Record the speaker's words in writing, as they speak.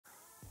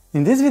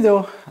In this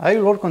video, I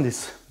will work on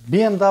this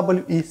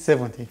BMW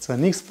E70. It's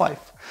an X5.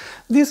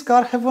 This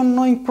car have an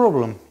annoying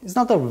problem. It's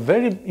not a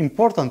very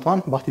important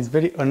one, but it's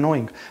very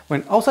annoying.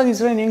 When outside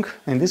is raining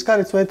and this car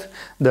is wet,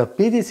 the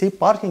PDC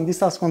parking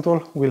distance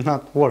control will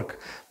not work.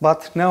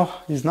 But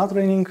now it's not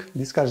raining,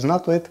 this car is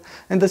not wet,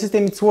 and the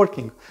system is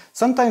working.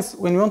 Sometimes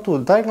when you want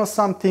to diagnose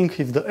something,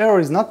 if the error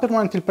is not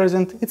permanently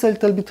present, it's a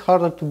little bit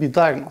harder to be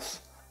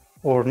diagnosed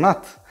or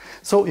not.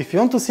 So if you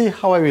want to see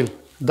how I will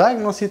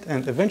diagnose it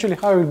and eventually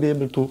how I will be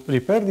able to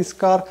repair this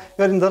car,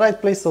 you are in the right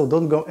place, so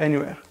don't go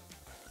anywhere.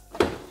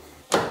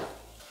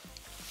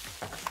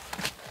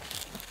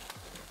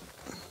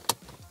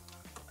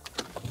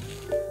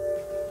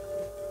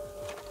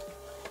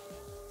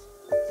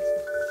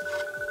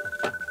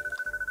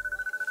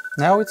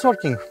 Now it's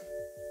working.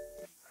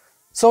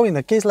 So in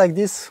a case like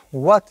this,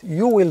 what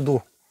you will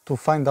do to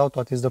find out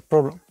what is the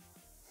problem?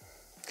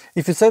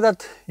 If you say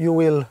that you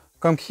will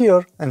come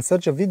here and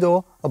search a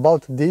video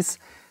about this,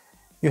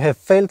 you have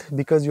failed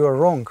because you are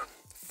wrong.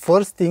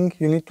 First thing,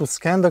 you need to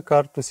scan the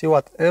car to see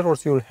what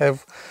errors you will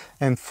have,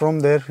 and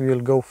from there we will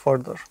go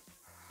further.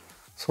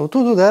 So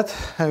to do that,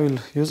 I will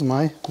use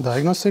my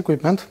diagnosis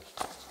equipment,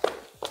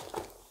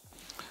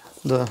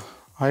 the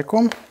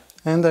ICOM,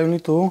 and I will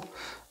need to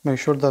make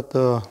sure that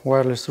the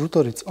wireless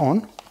router is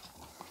on,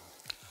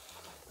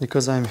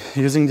 because I'm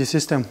using the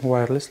system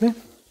wirelessly.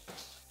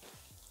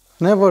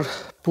 Never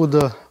put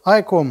the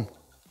ICOM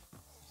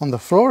on the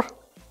floor.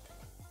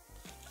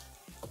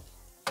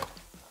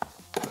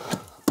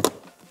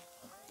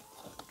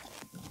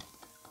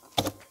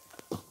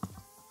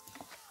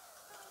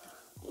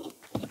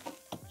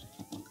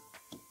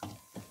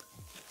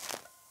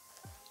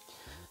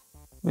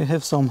 We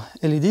have some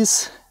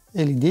LEDs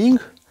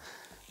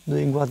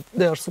doing what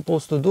they are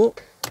supposed to do.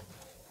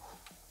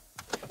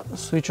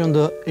 Switch on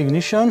the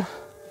ignition,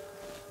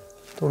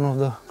 turn off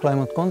the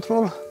climate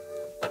control,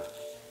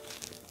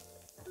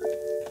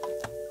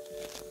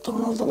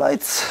 turn off the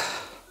lights,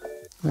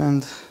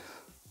 and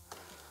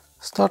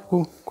start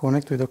to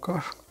connect with the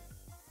car.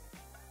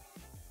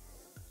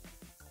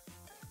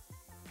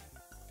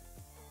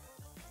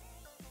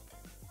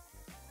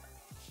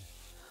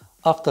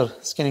 After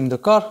scanning the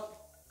car,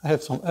 I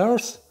have some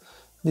errors,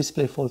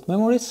 display fault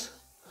memories,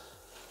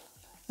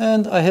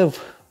 and I have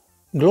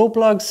glow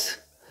plugs,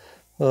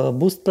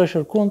 boost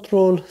pressure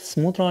control,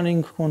 smooth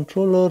running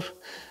controller.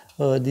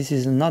 This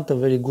is not a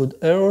very good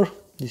error.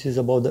 This is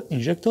about the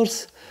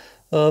injectors.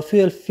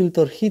 Fuel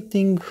filter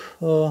heating,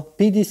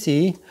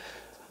 PDC,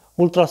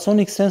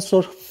 ultrasonic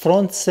sensor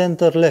front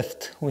center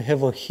left. We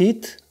have a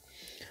heat.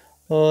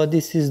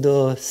 This is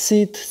the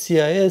seat,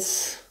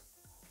 CIS,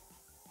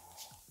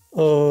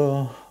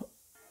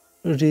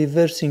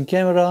 reversing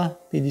camera,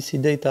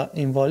 PDC data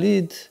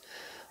invalid,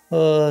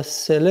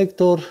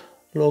 selector,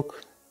 lock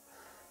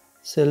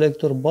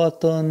selector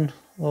button,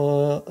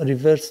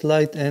 reverse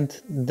light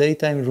and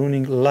daytime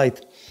running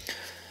light.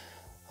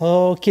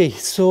 Okay,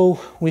 so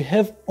we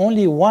have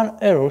only one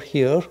error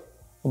here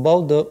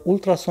about the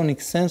ultrasonic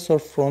sensor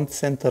front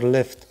center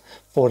left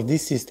for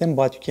this system,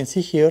 but you can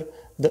see here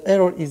the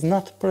error is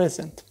not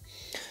present.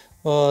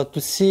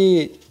 To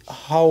see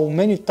how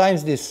many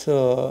times this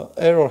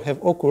error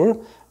have occurred,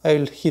 I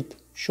will hit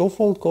show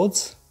fault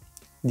codes,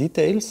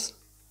 details,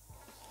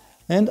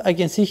 and I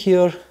can see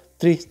here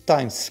 3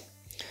 times.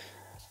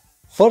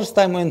 First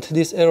time when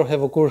this error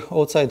have occurred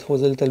outside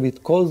was a little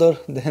bit colder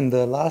than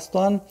the last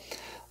one.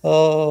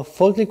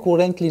 Faulty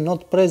currently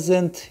not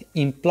present,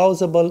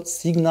 implausible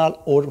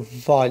signal or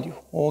value.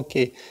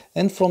 Okay,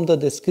 and from the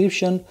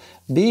description,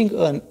 being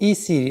an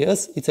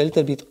E-series, it's a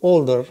little bit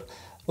older,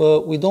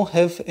 we don't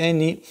have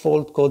any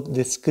fault code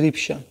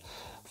description.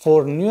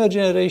 For newer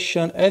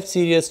generation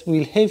F-series,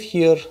 we'll have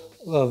here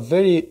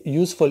very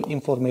useful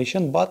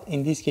information, but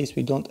in this case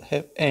we don't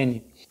have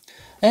any.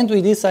 And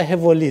with this I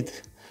have a lead.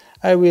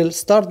 I will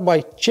start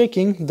by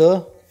checking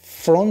the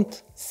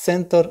front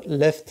center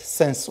left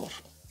sensor.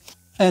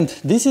 And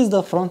this is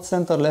the front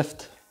center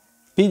left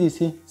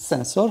PDC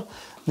sensor.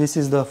 This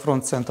is the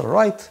front center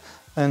right,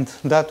 and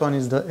that one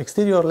is the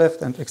exterior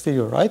left and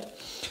exterior right.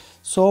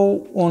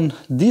 So on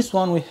this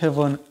one we have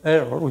an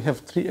error, we have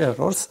 3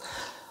 errors.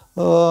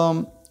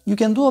 You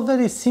can do a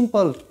very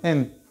simple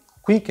and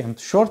quick and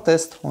short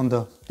test on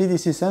the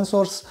PDC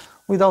sensors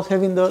without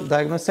having the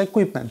diagnosis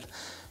equipment.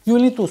 You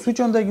will need to switch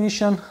on the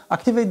ignition,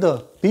 activate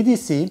the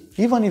PDC.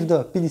 Even if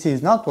the PDC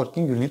is not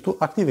working, you need to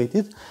activate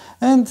it.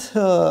 And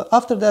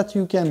after that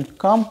you can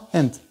come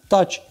and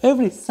touch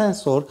every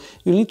sensor.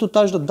 You need to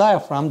touch the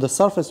diaphragm, the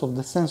surface of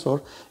the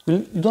sensor. You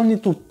don't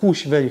need to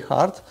push very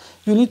hard.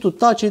 You need to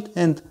touch it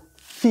and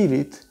feel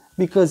it,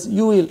 because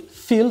you will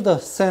feel the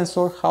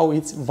sensor how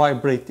it's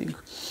vibrating.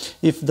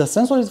 If the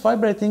sensor is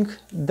vibrating,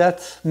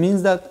 that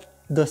means that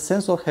the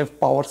sensor have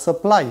power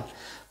supply.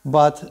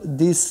 But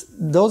this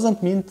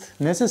doesn't mean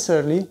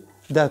necessarily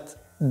that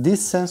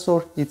this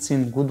sensor is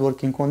in good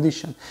working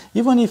condition.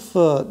 Even if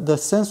the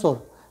sensor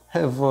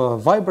have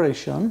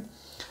vibration,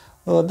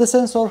 the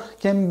sensor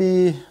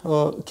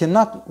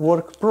cannot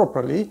work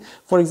properly.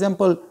 For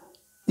example,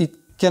 it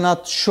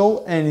cannot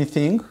show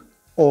anything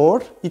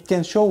or it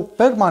can show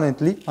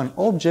permanently an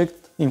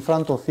object in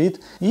front of it,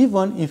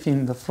 even if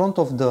in the front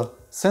of the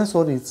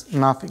sensor it's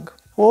nothing.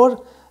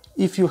 Or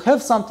if you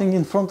have something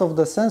in front of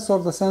the sensor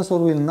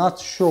will not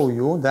show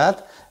you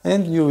that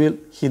and you will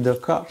hit the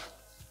car.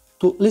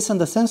 To listen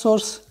the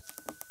sensors,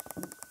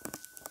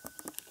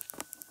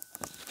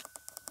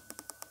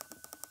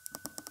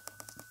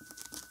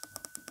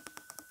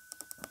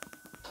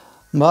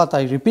 but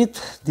I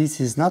repeat, this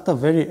is not a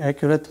very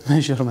accurate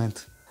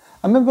measurement.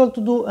 I'm able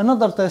to do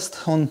another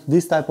test on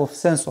this type of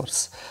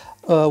sensors.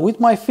 With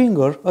my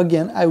finger,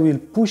 again, I will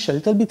push a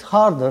little bit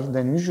harder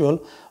than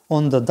usual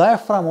on the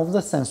diaphragm of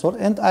the sensor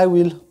and I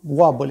will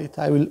wobble it,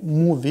 I will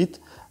move it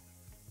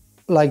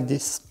like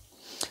this.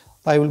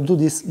 I will do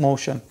this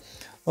motion.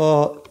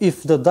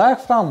 If the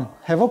diaphragm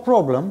have a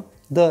problem,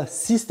 the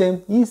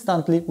system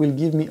instantly will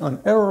give me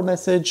an error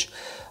message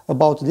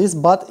about this,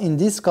 but in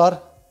this car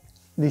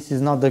this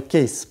is not the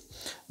case.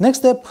 Next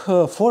step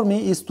for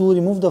me is to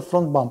remove the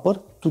front bumper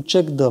to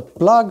check the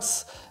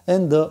plugs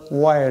and the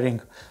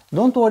wiring.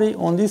 Don't worry,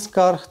 on this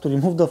car to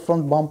remove the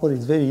front bumper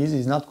is very easy,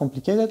 it's not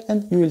complicated,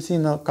 and you will see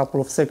in a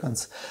couple of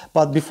seconds.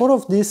 But before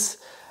of this,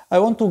 I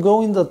want to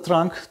go in the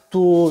trunk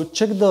to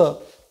check the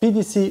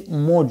PDC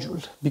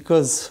module,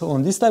 because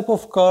on this type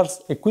of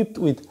cars equipped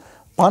with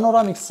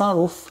panoramic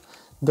sunroof,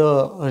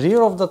 the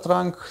rear of the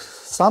trunk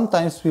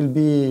sometimes will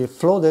be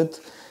flooded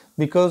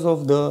because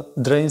of the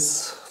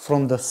drains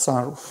from the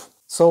sunroof.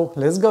 So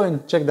let's go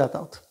and check that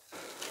out.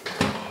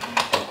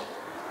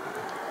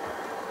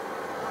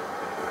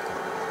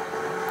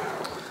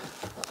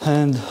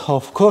 And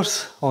of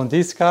course, on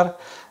this car,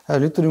 I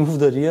need to remove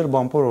the rear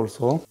bumper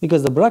also,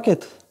 because the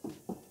bracket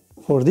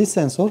for this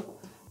sensor,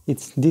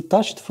 it's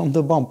detached from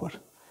the bumper.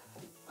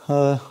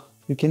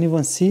 You can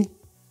even see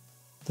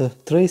the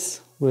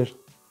trace where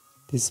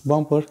this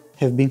bumper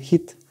have been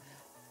hit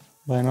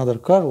by another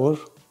car or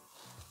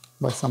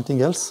by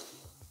something else.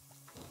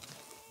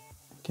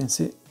 You can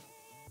see.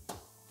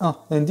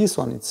 And this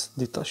one it's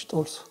detached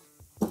also.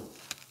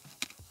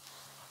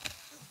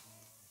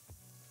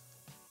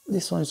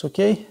 This one is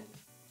okay.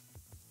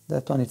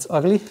 That one is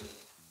ugly.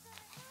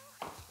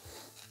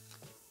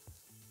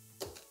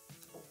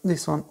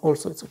 This one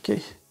also it's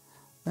okay.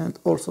 And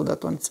also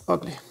that one is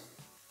ugly.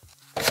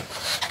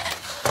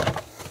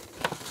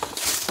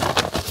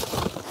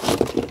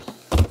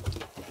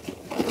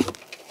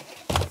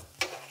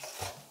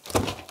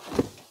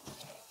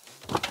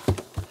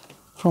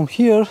 From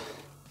here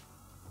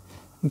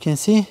you can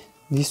see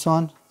this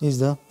one is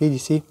the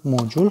PDC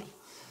module.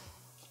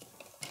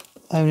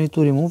 I need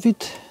to remove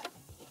it.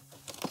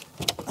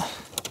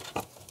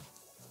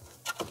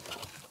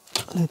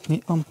 Let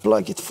me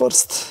unplug it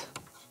first.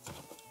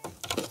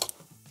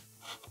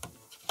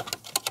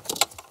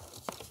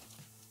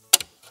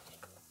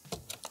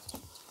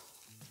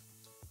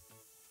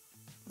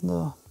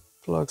 The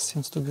plug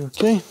seems to be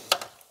okay.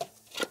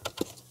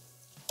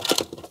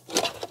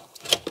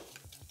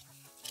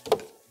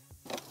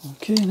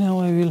 Okay, now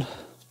I will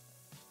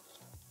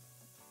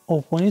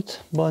open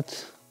it,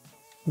 but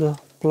the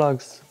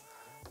plugs,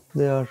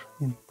 they are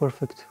in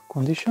perfect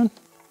condition.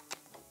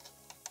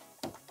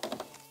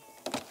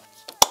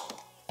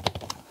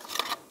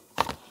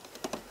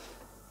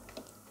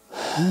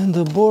 And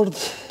the board,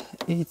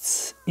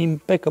 it's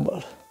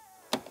impeccable.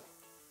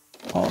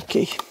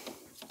 Okay.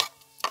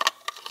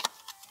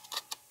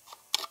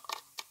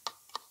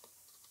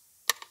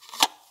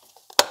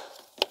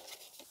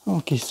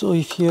 Okay, so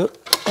if here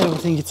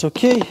everything is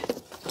okay,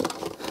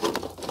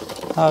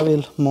 I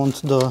will mount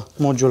the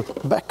module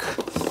back.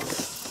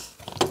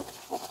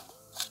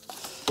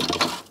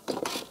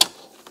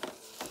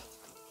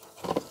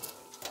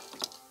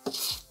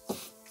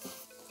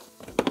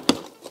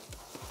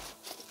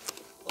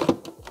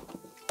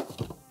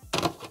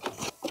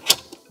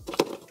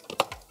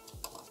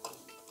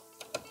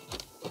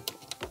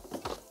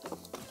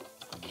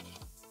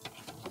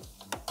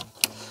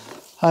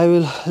 I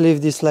will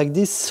leave this like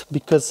this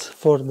because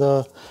for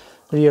the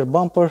rear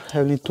bumper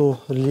I need to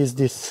release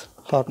this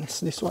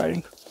harness, this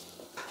wiring.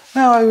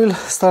 Now I will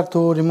start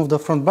to remove the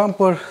front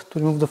bumper. To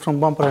remove the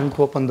front bumper I need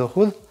to open the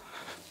hood.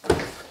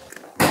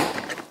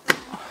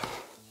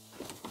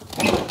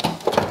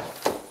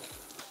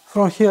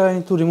 From here I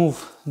need to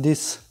remove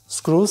these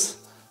screws,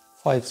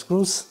 5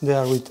 screws, they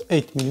are with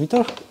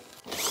 8mm.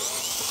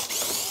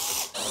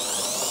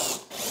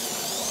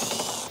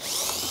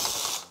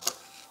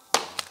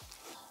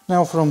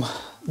 Now from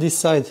this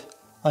side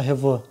I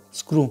have a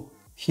screw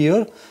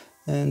here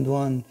and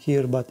one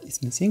here, but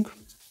it's missing.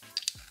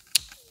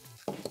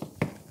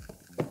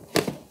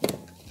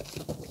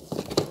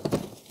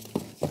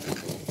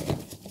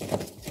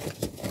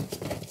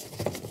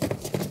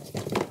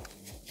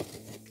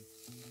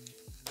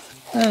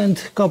 And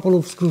a couple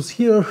of screws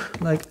here,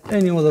 like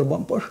any other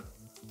bumper.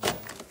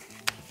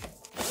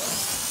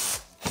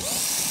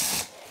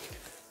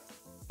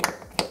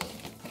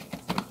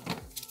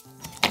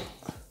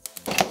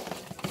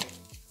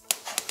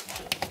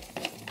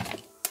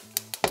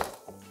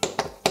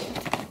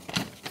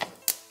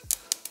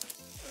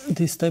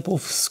 This type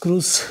of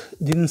screws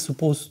didn't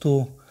supposed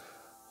to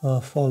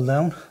fall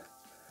down,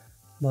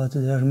 but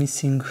they are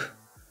missing.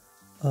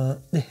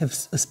 They have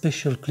a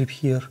special clip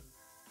here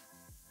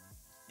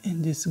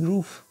in this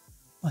groove,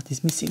 but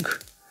it's missing.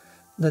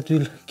 That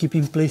will keep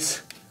in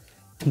place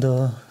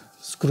the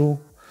screw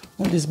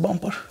on this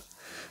bumper.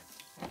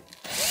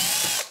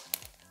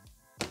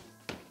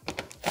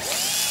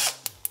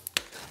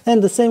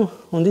 And the same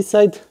on this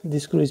side,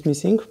 this screw is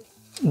missing,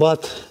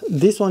 but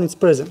this one is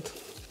present.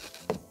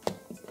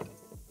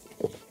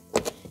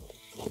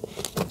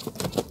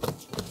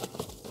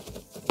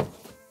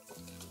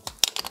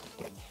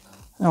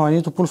 Now I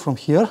need to pull from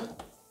here,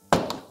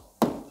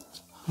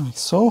 like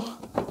so.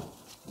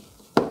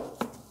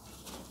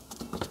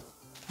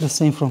 The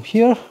same from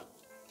here.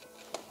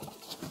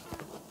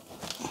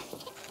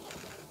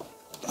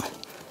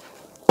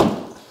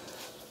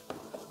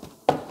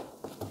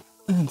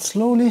 And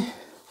slowly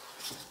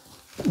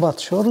but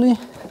surely.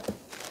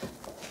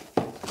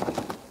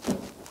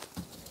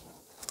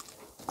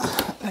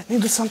 Let me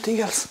do something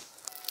else.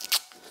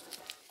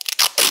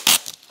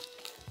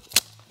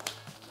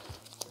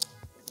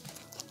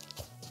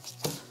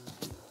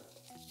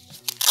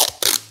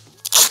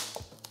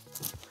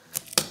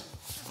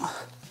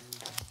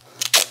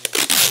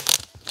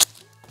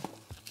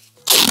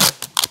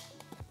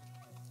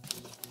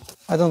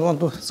 I don't want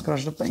to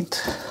scratch the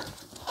paint.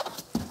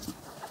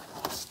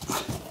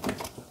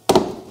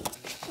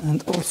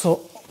 And also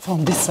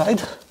from this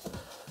side,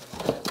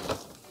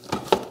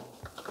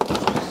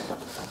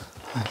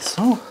 like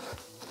so.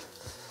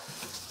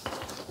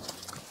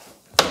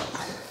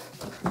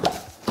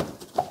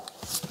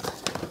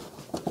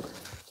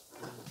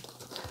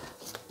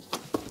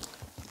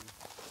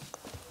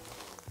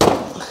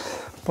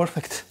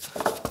 Perfect.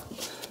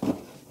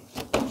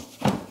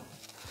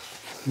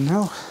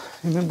 Now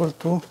remember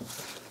to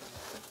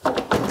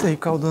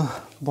take out the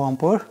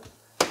bumper,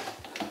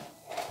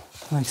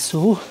 like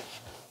so,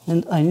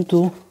 and I need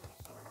to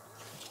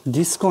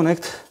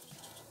disconnect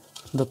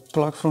the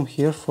plug from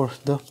here for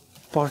the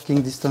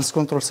parking distance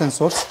control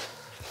sensors.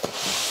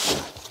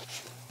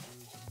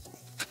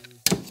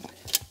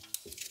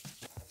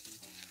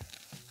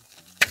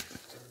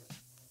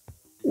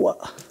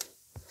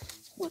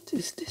 What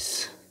is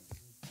this?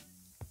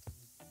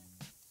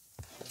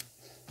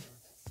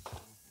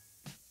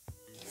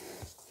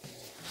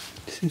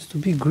 Seems to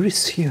be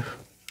grease here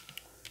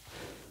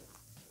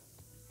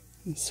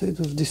inside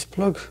of this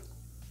plug.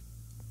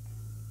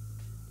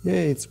 Yeah,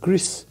 it's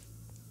grease.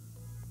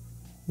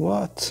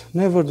 What?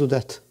 Never do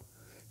that.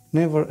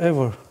 Never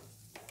ever.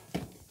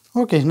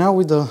 Okay, now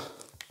with the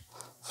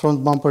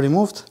front bumper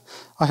removed,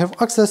 I have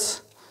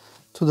access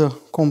to the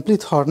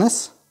complete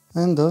harness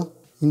and the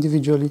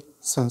individually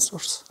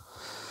sensors.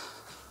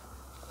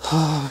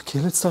 Okay,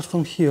 let's start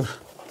from here.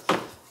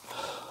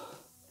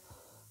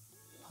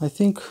 I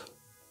think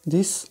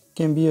this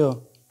can be a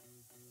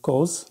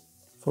cause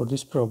for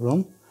this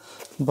problem,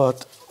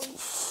 but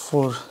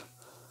for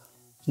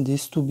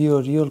this to be a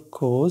real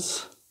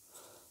cause,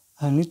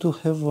 I need to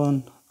have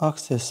an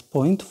access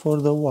point for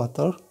the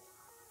water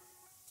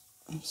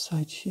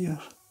inside here.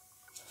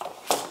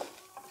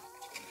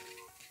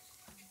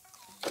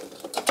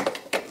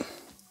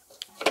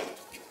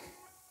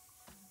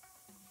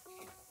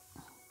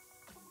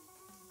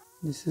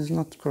 This is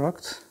not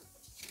cracked.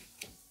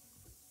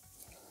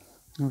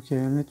 Okay,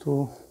 I need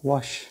to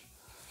wash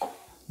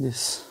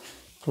these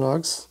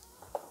plugs.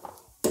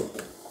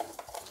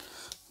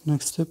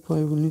 Next step,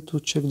 I will need to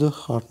check the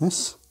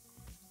harness.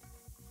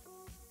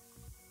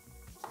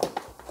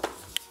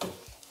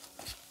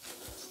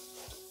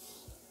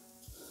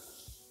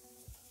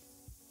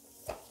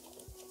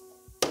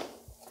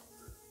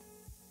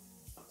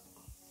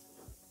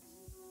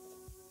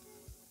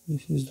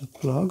 This is the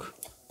plug.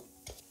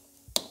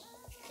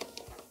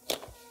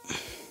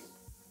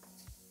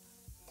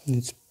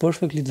 It's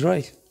perfectly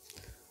dry.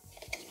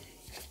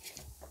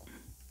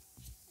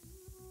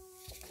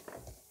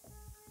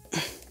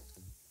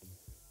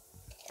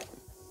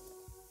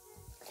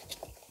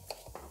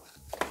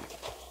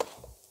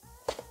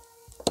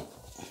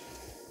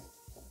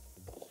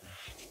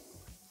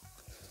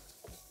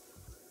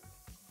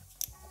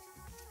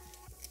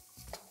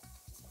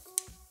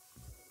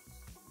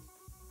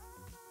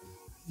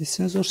 The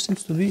sensor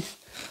seems to be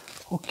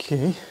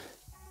okay.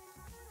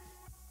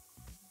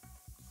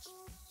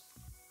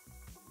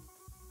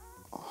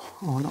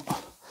 Oh no,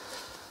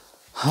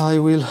 I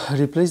will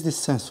replace this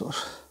sensor.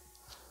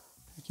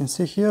 You can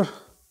see here,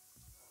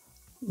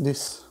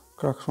 this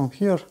crack from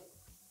here.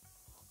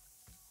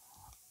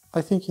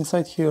 I think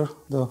inside here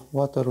the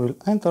water will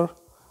enter,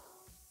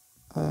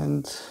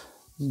 and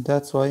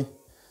that's why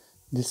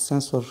this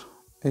sensor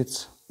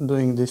is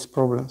doing these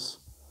problems.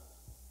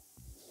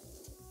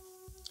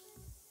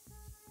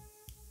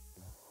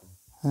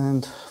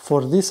 And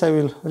for this I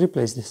will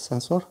replace this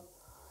sensor.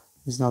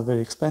 It's not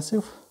very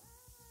expensive.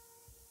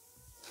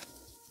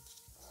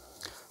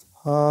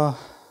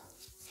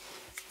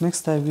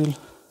 Next I will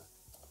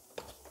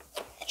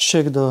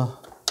check the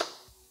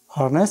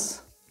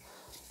harness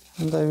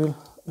and I will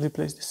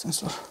replace this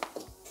sensor.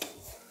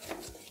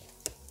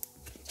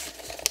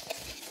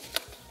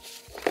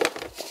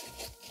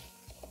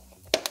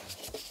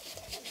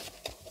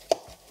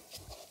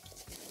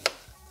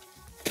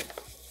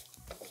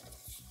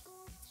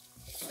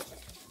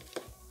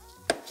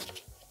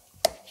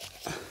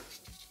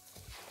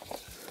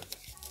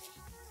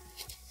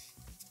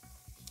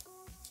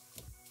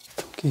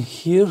 Okay,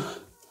 here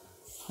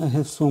I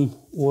have some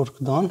work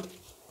done.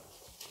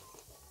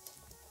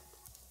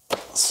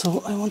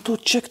 So I want to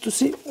check to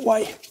see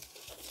what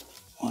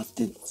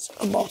it's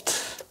about.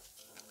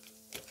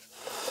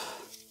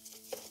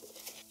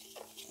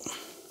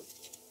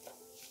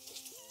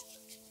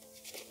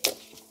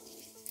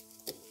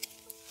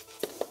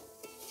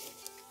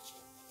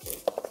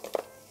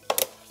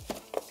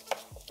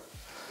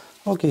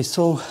 Okay,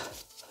 so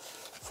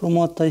from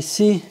what I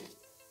see,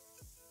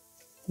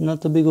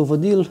 not a big of a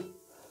deal,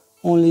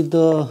 only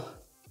the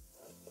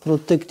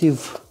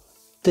protective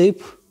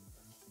tape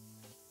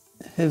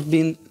have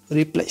been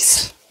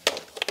replaced.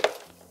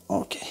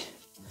 Okay.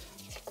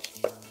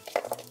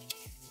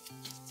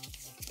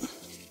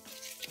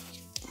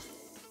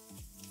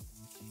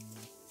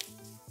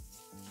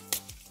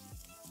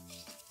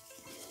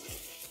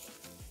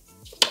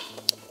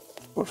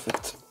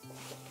 Perfect.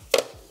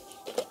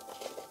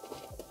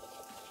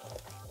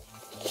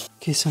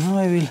 Okay, so now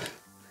I will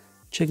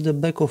check the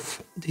back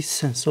of this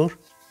sensor.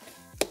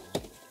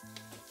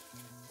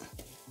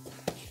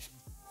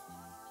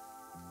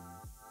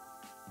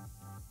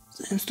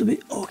 Seems to be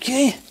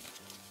okay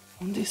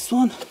on this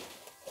one.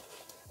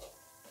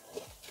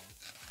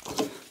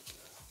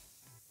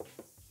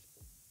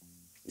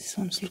 This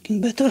one's looking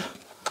better.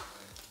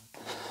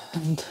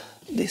 And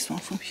this one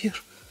from here.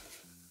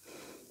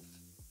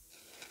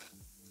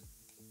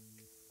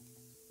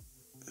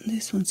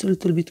 This one's a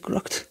little bit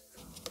cracked.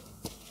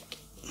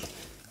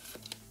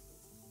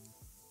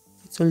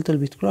 It's a little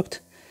bit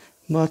cracked,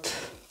 but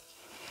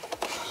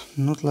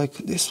not like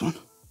this one.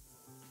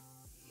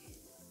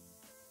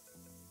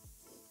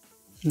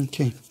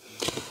 Okay,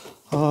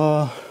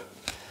 I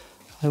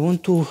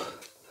want to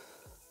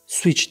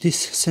switch this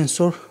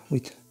sensor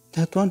with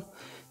that one,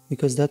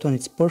 because that one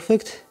is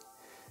perfect.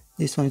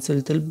 This one is a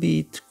little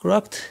bit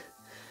cracked,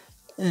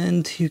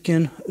 and you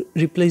can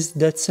replace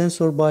that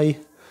sensor by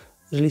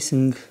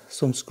releasing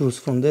some screws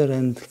from there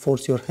and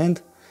force your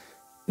hand.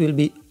 It will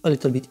be a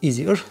little bit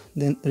easier.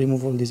 Then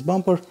remove all this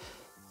bumper.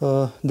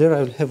 There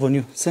I will have a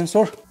new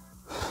sensor.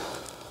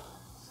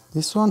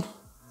 This one.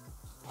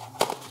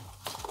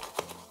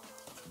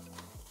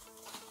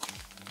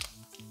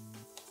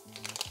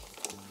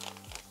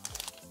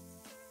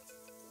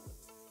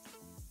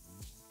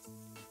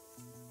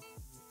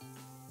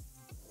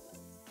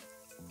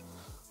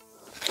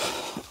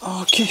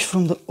 Okay,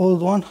 from the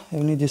old one I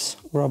need this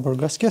rubber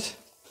gasket.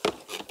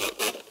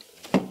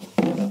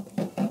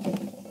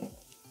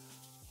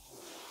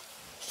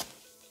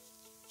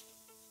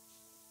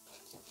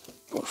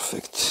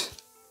 Perfect.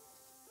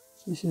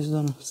 This is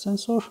the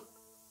sensor.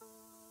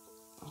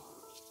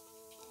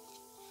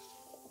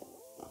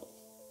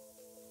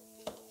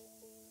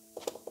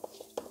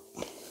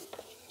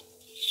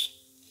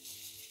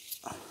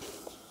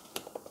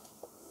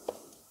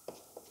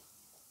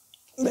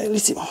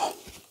 Bellissimo.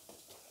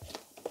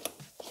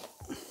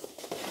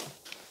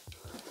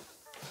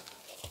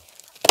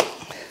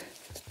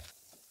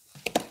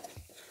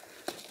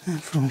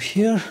 And from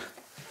here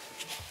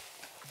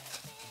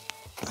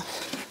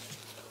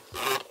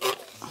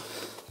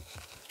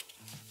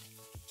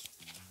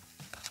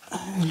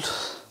I will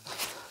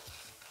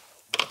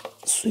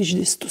switch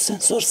these two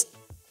sensors.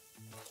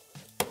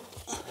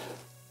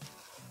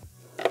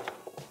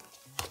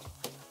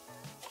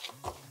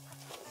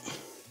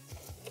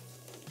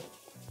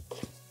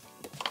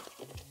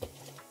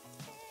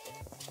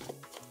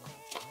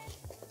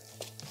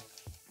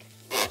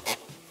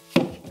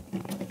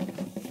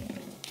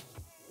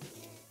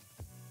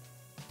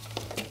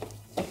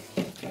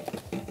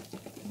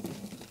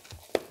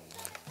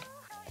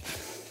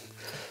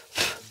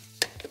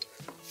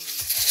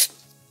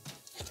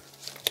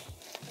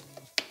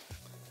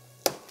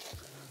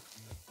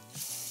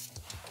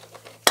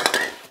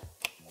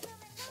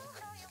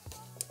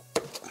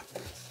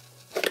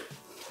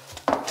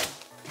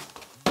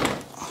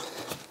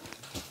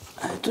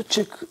 To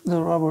check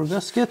the rubber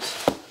gasket.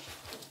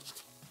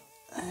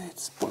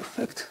 It's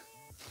perfect.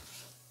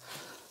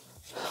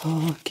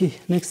 Okay,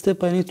 next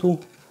step, I need to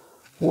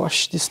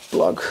wash this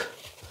plug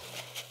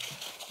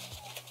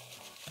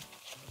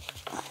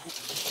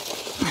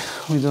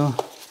with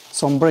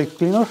some brake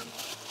cleaner.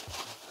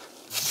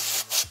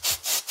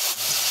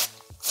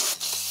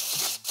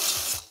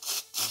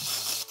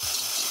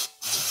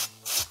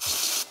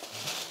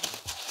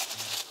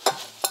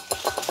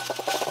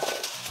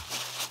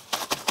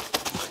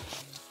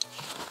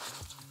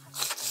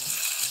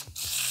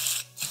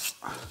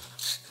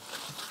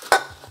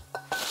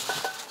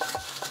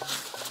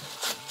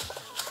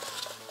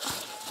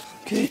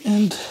 Okay,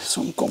 and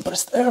some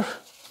compressed air.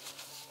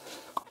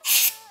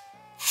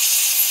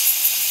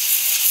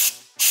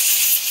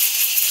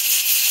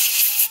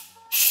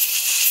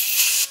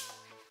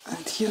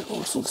 And here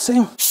also the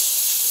same.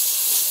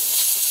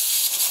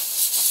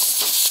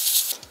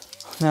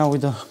 Now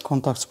with the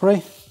contact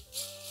spray.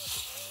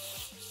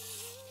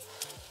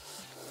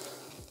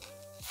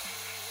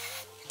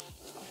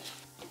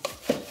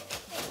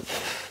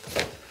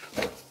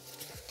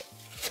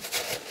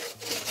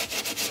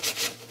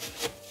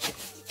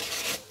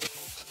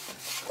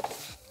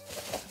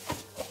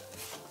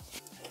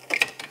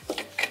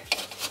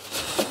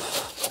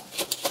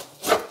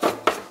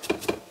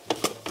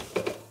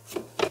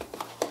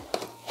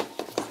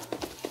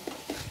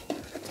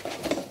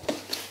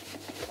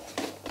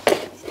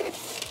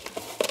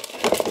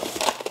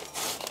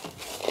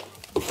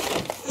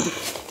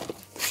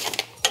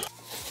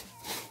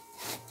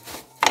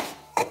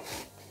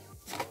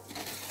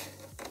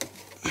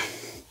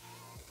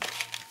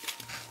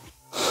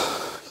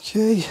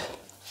 Okay,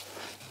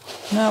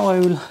 now I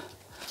will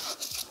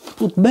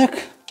put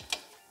back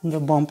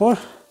the bumper.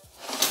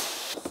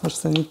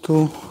 First I need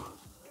to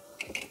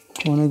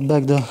connect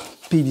back the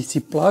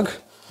PDC plug.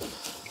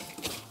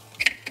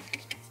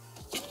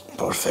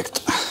 Perfect.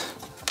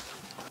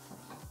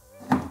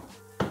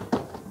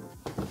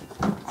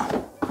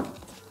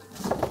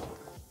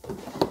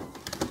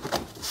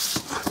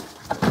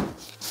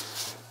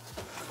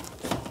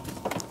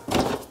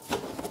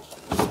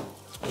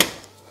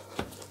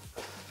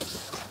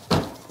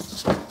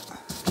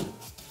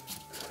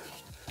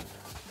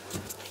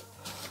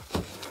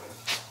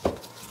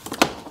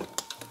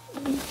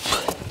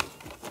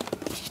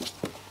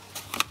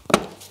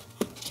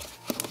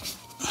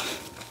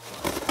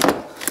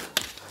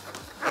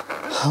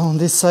 On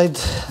this side,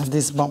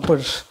 this bumper,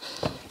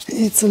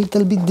 it's a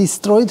little bit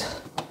destroyed.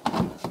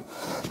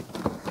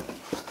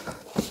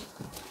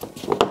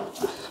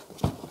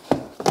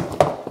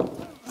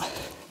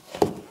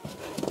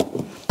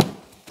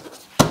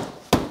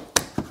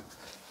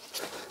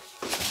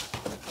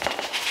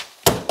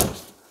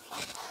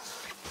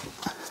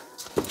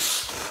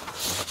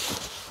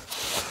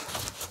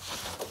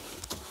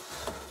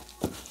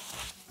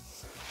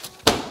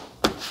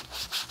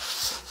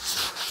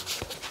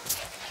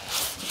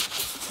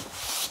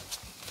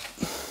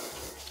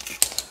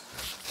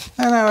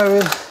 And now I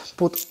will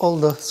put all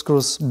the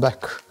screws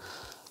back.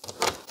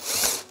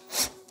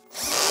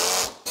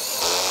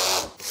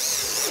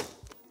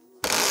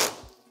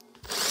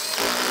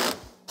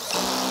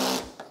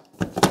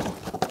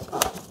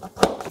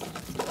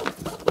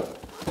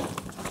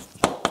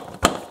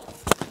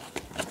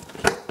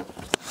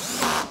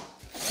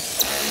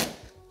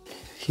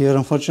 Here,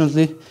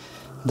 unfortunately,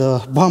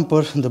 the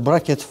bumper, the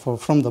bracket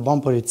from the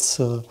bumper, it's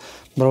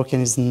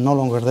broken, is no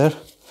longer there,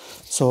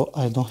 so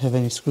I don't have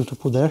any screw to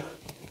put there.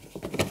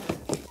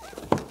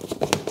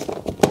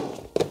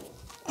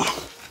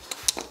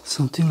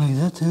 Something like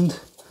that, and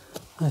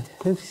I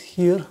have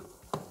here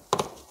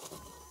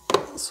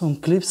some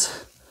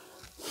clips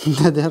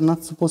that they are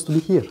not supposed to be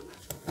here.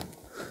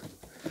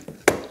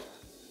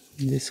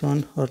 This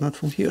one are not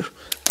from here.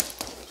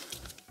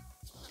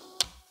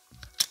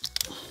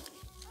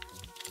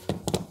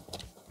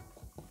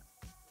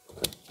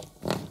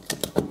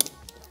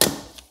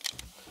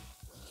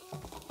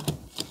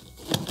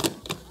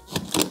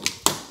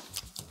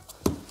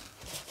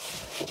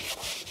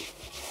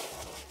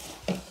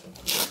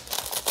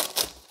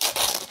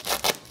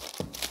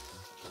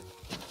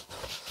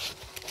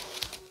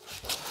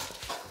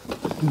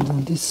 And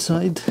on this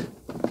side,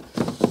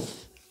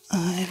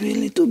 I really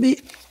need to be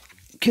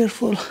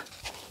careful.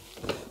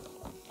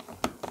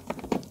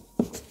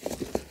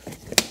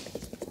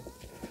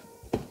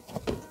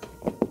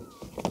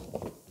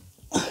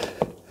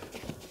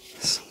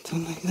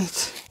 Something like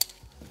that.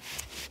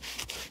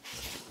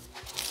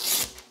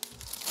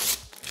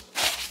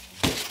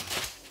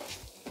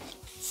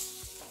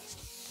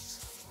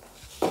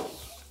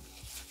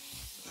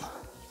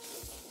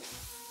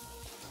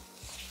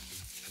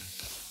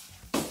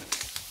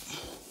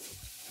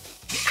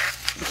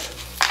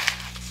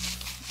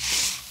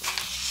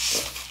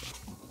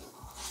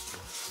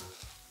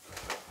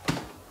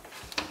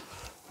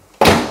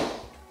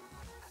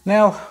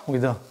 Now,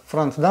 with the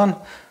front done,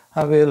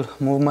 I will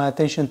move my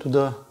attention to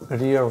the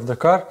rear of the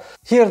car.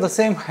 Here the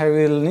same, I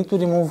will need to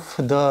remove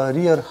the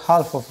rear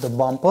half of the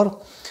bumper,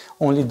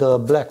 only the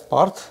black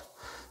part.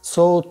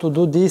 So to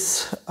do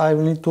this, I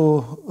will need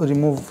to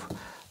remove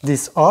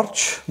this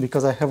arch,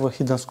 because I have a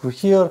hidden screw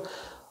here.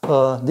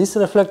 This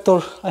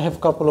reflector, I have a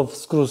couple of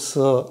screws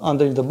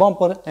underneath the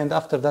bumper, and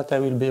after that I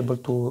will be able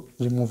to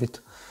remove it.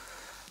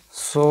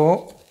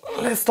 So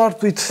let's start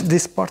with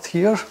this part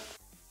here.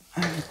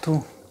 I need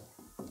to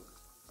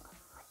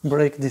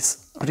break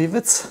these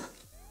rivets.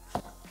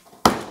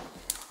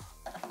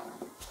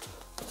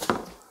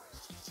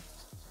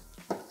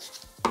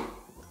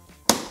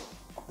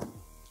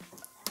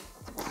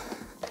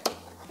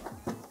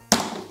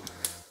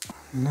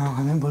 Now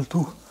I'm able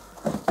to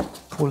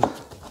pull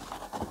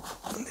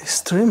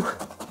this trim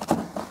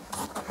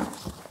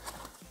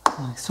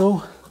like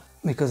so,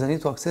 because I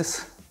need to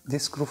access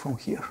this screw from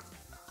here.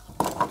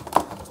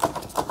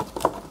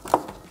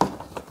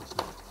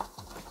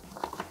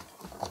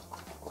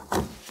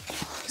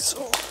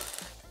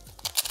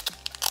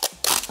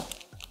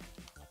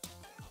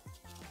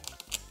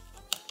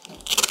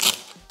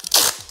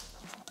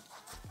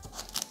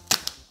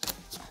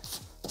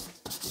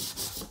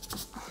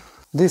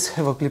 This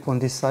have a clip on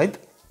this side.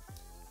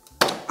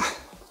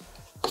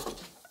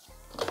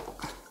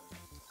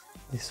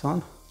 This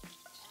one,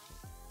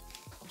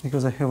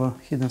 because I have a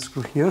hidden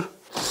screw here.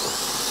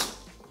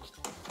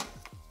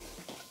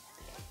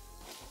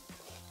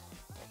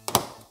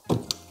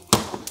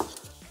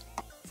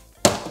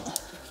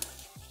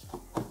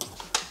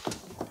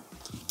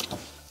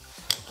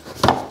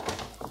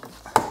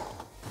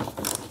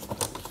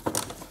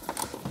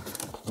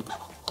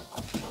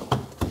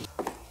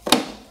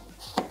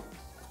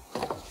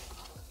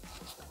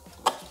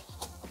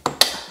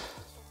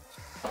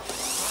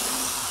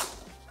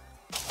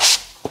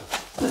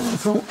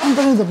 From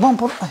underneath the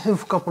bumper I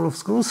have a couple of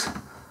screws.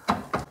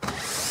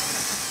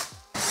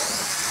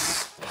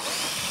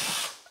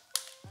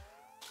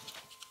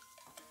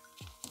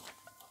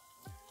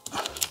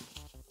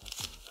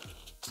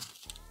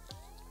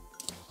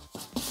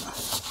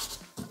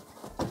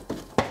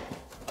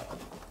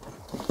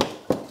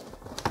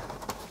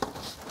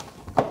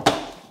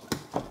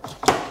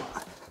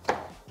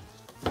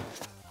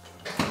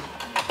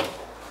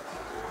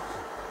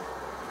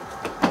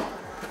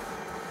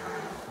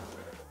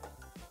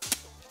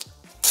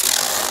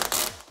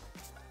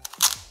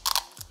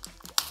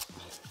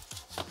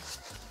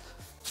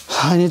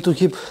 I need to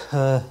keep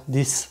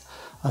this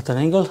at an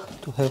angle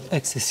to have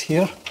access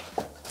here,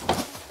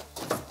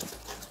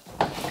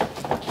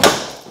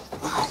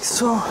 like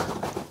so.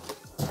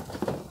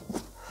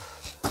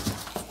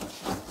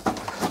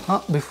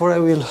 Before I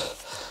will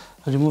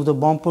remove the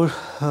bumper,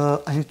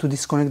 I need to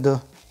disconnect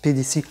the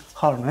PDC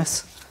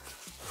harness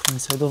from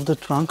inside of the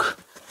trunk.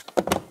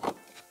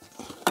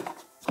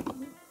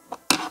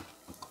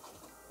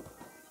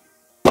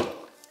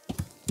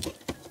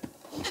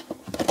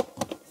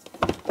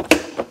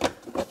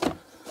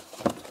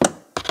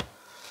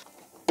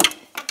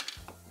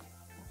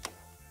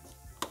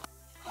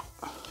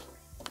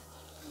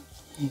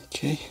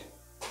 Okay,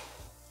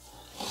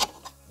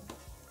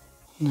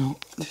 now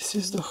this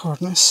is the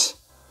harness.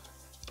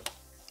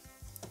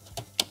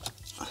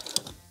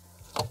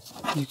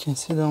 You can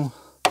see them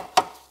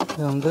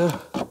down there.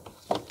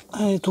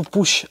 I need to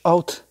push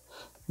out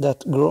that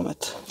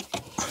grommet.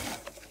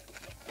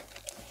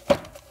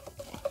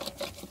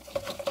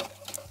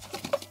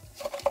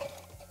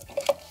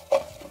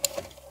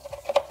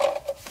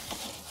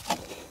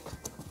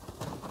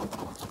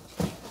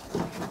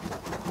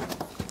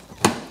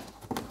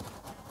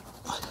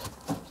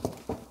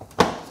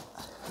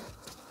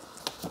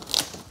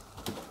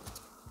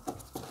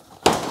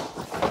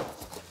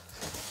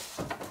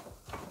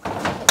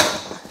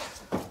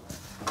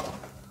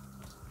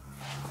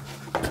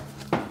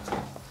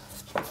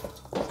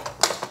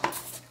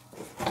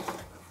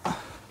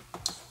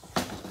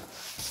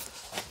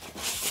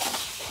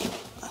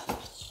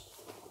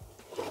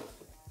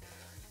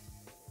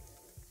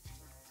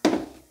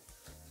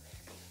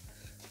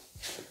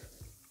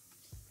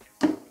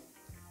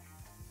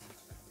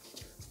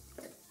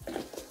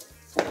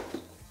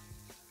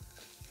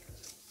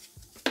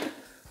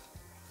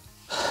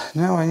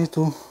 Now I need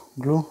to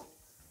glue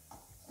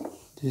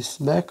this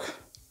back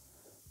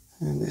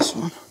and this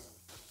one.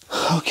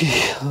 Okay,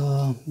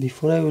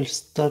 before I will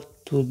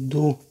start to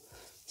do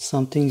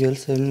something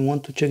else, I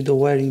want to check the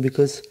wiring,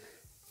 because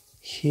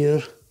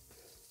here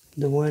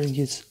the wiring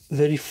is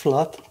very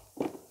flat,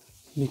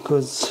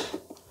 because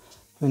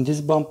when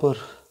this bumper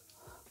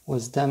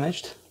was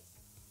damaged,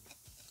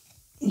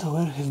 the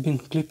wire has been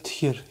clipped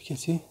here. You can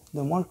see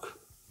the mark.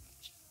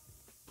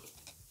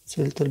 It's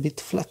a little bit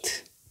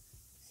flat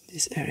in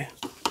this area.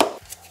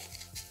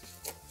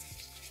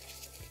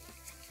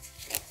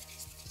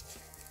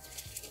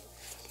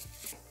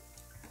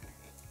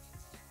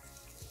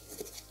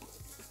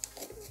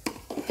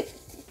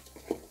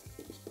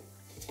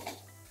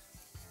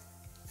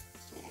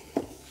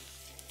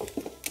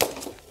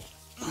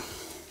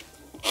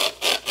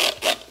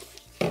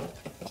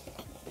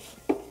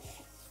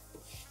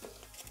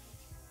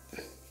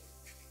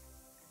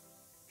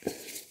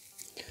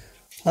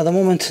 At the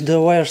moment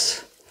the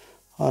wires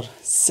are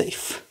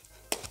safe.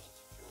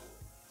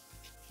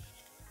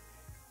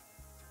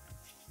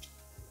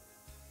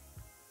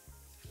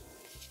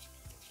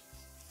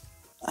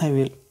 I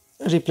will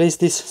replace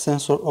this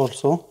sensor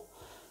also,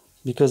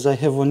 because I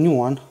have a new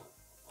one.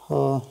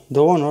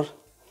 The owner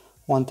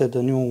wanted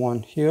a new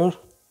one here,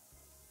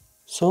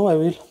 so I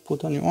will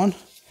put a new one.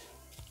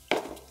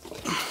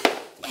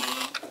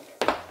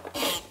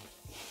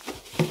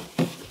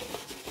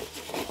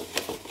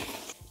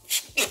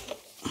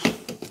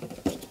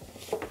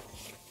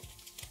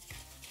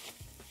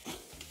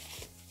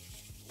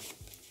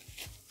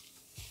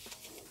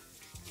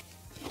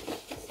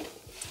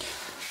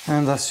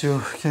 And as you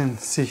can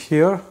see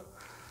here,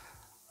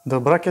 the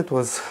bracket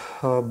was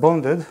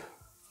bonded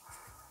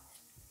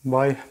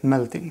by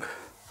melting.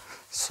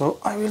 So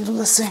I will do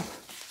the same.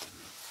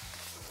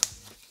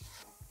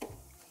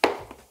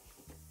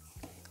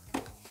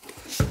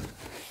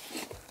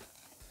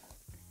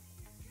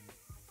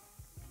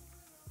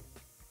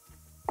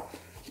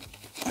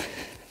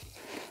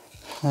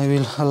 I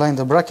will align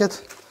the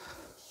bracket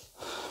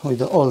with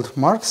the old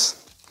marks,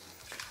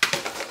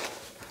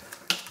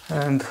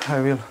 and I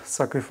will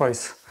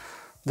sacrifice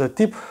the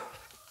tip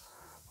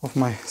of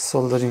my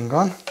soldering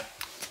gun,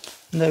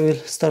 and I will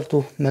start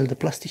to melt the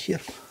plastic here.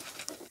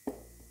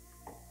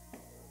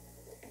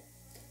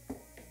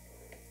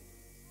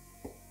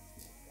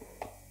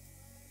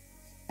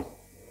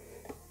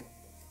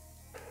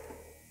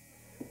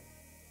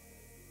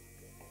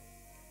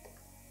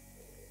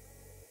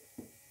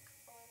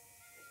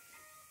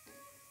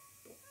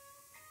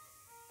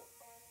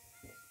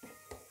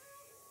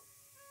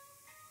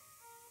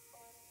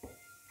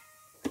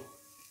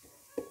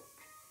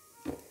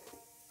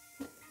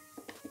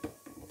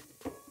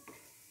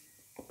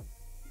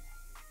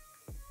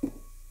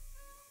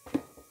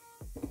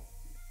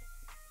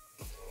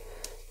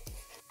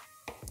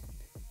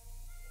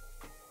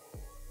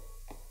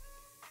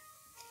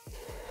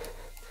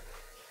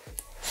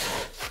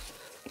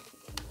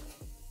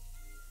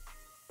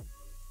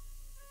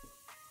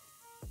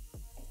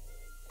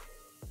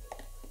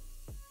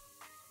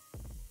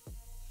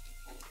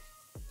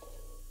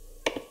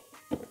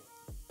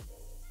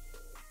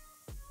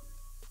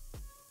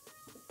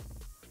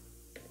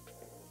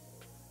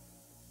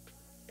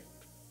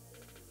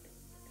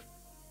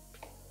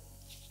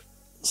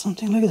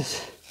 Something like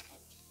that.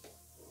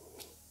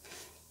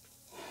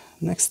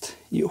 Next,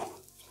 you.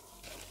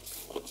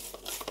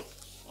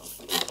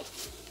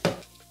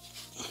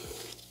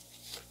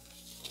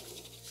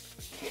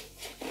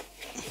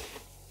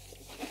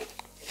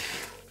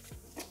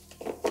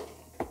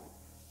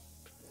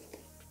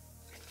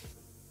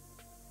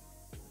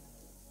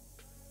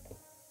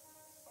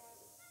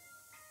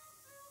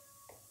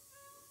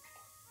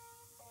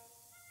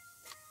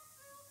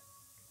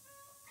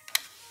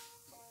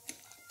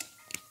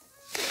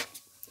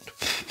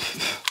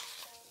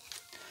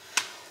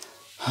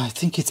 I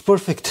think it's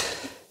perfect.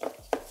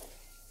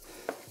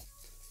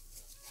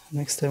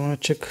 Next I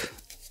want to check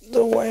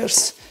the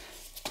wires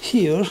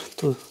here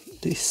to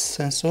this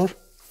sensor.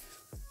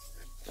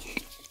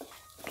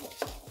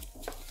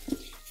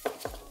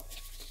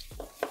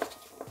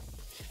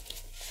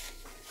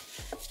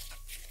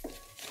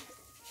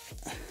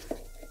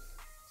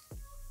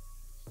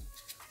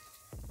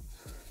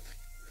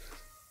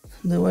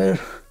 The wires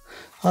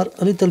are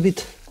a little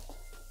bit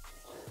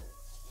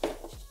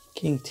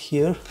kinked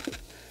here,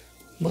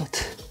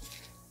 but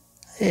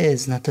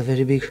it's not a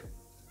very big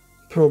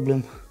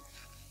problem.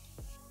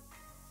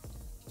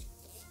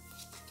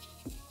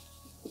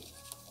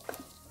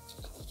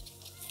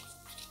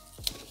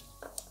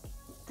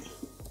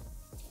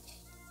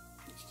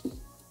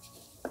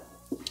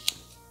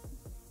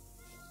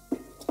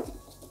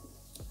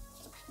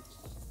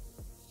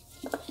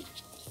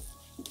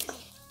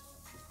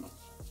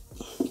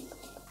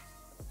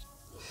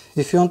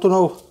 If you want to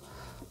know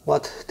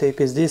what tape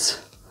is this,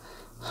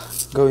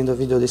 go in the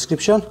video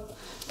description.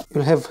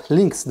 You'll have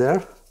links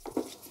there.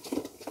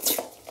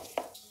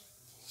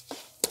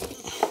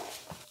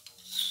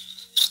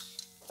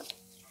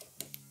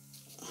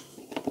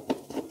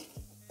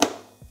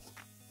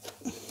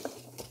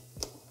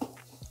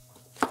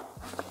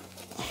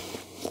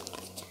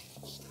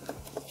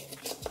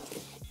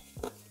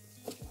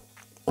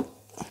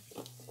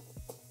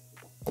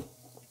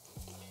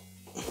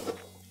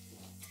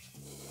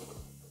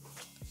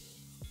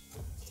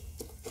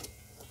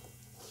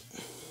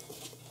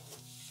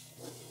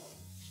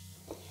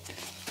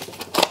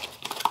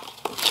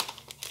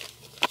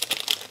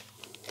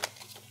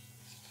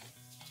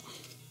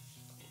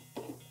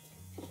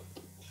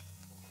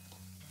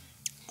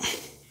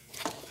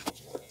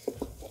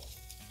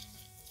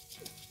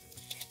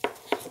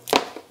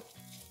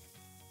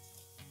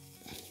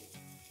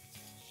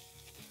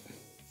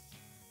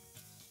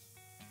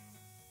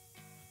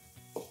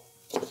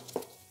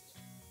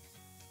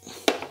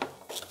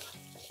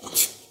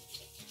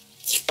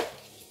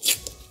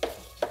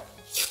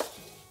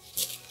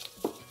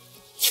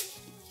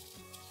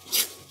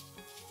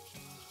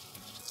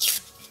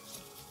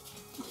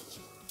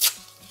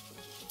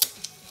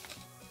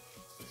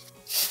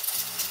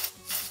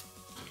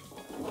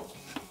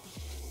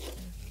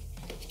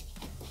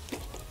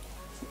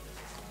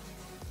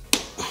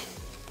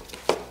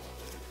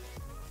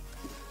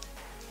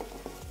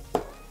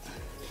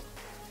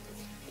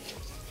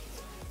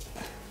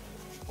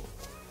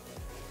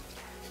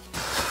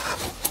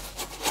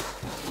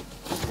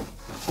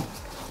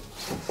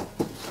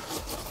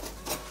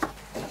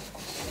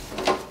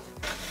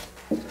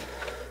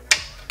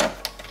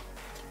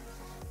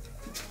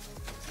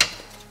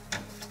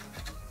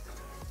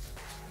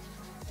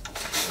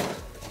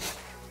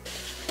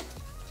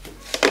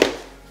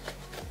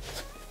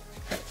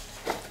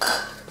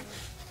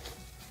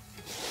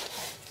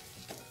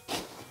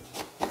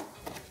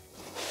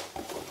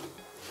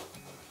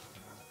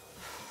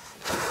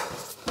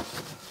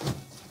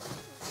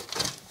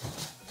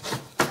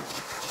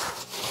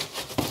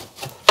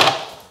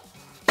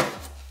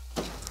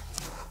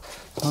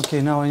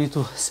 Okay, now I need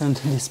to send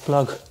this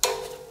plug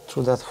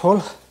through that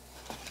hole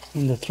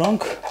in the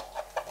trunk.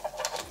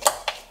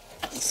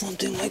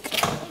 Something like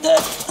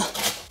that.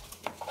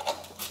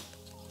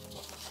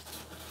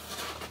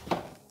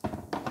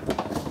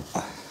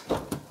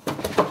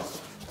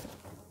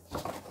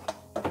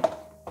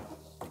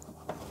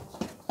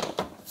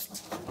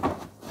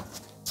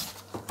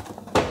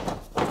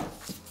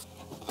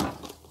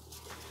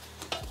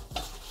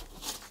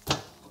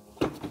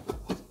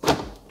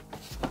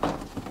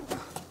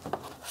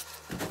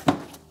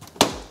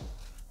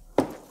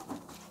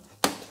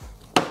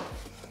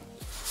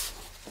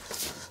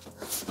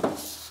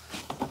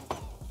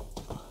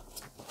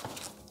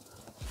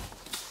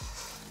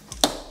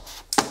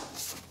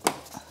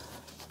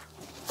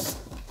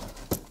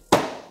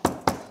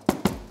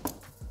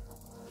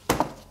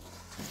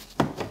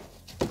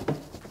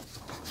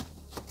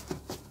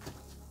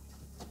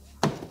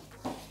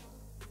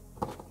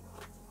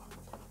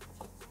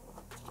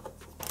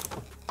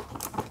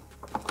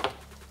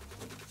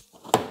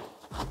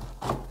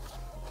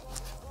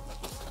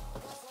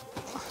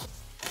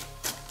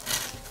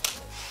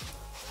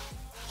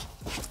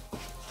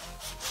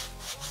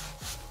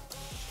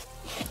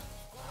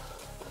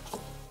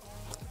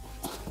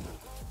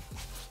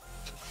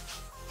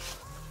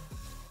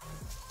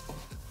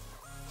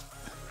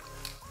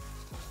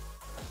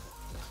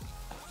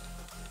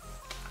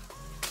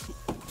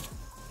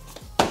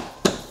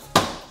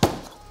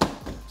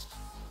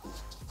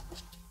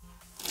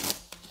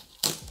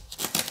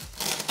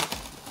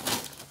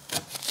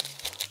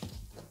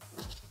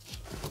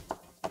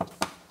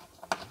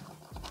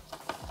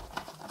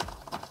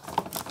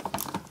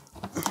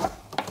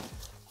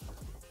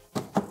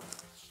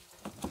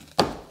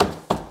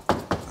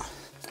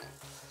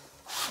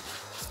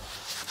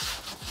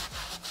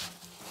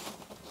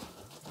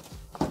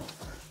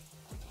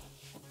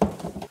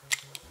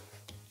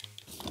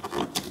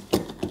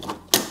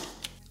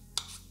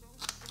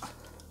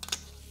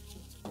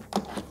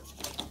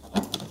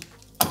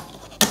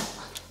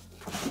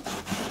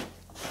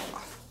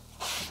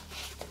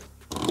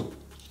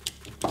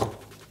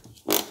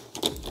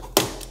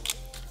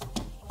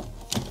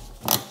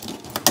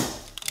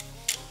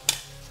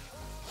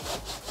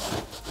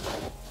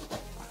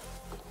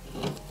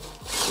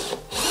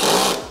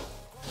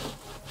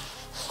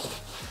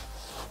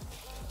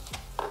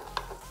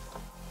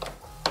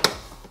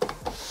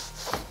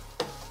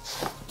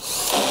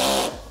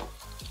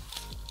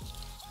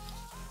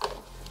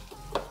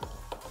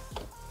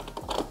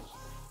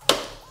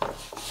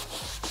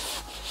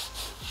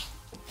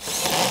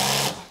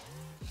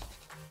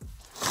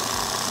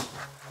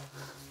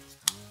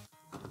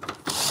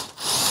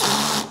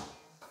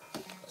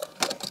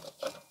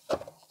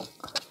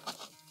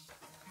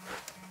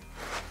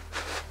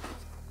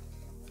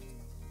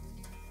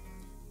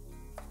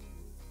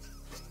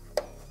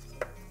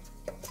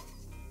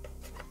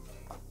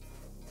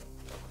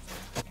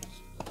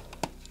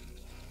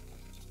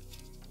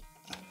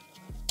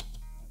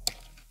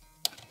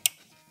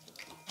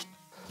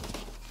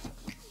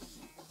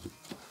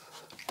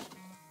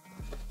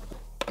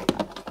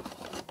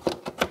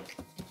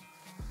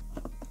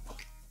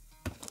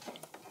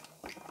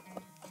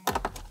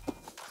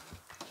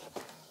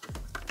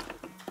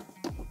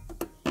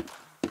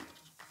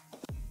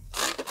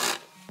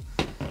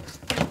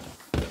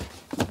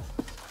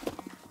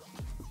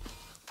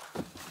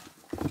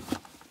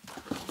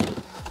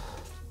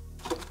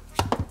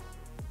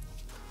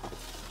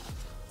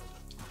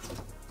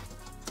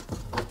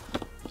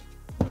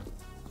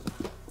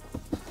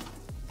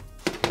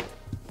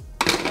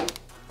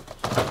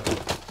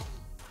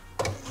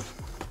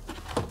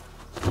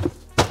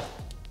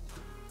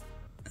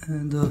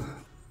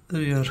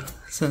 rear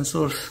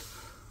sensors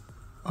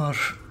are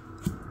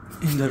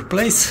in their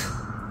place.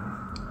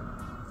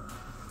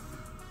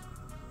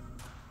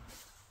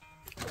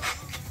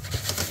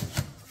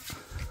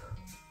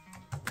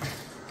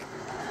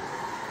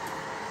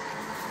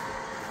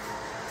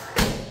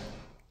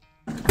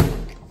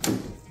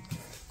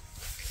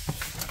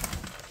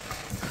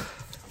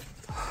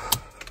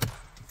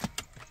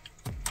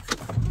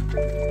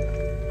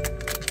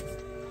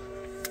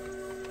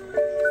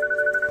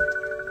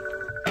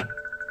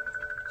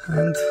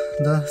 And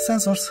the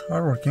sensors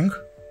are working.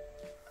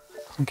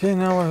 Okay,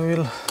 now I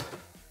will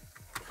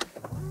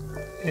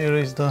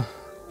erase the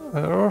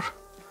error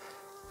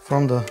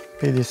from the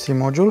PDC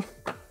module.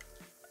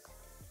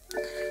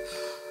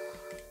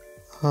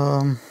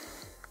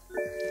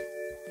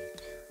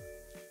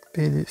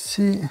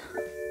 PDC,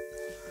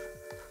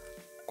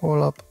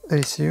 call up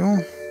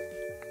ACU,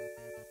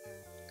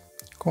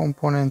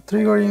 component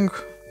triggering,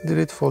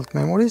 delete fault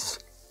memories,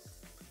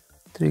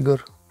 trigger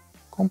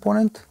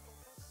component,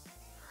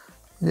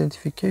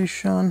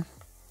 identification,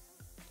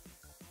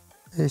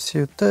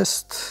 ACU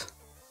test,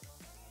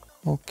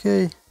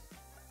 OK,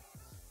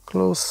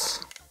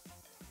 close,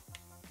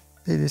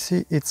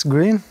 PDC, it's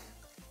green,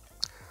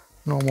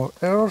 no more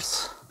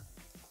errors,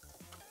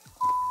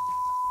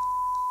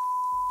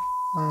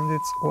 and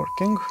it's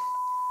working.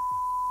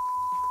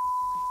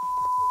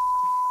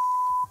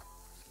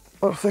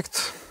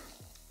 Perfect.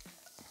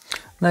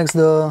 Next,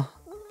 the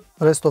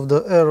rest of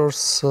the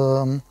errors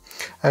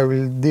I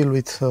will deal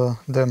with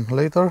them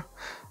later.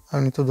 I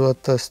need to do a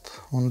test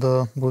on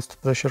the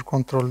boost pressure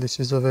control. This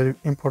is a very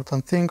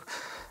important thing.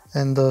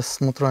 And the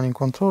smooth running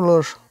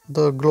controller.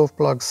 The glove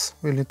plugs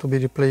will need to be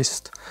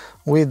replaced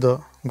with the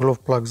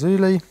glove plugs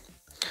relay.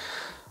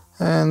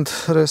 And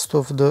rest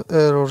of the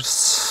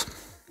errors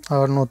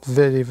are not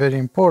very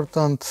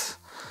important.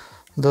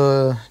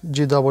 The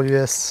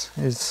GWS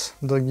is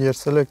the gear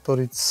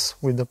selector, it's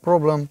with the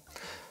problem.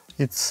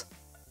 It's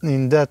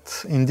in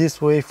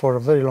this way for a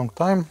very long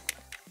time.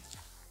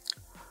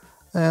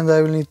 And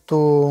I will need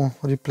to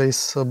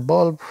replace a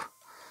bulb,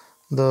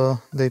 the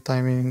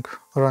daytime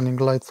running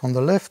lights on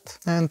the left,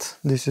 and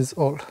this is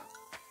all.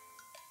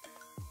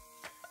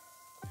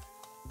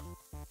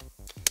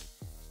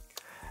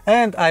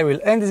 And I will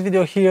end this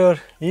video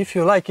here. If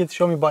you like it,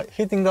 show me by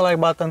hitting the like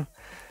button.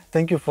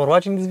 Thank you for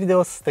watching these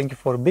videos, thank you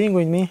for being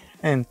with me,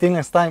 and till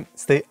next time,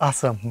 stay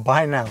awesome.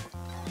 Bye now.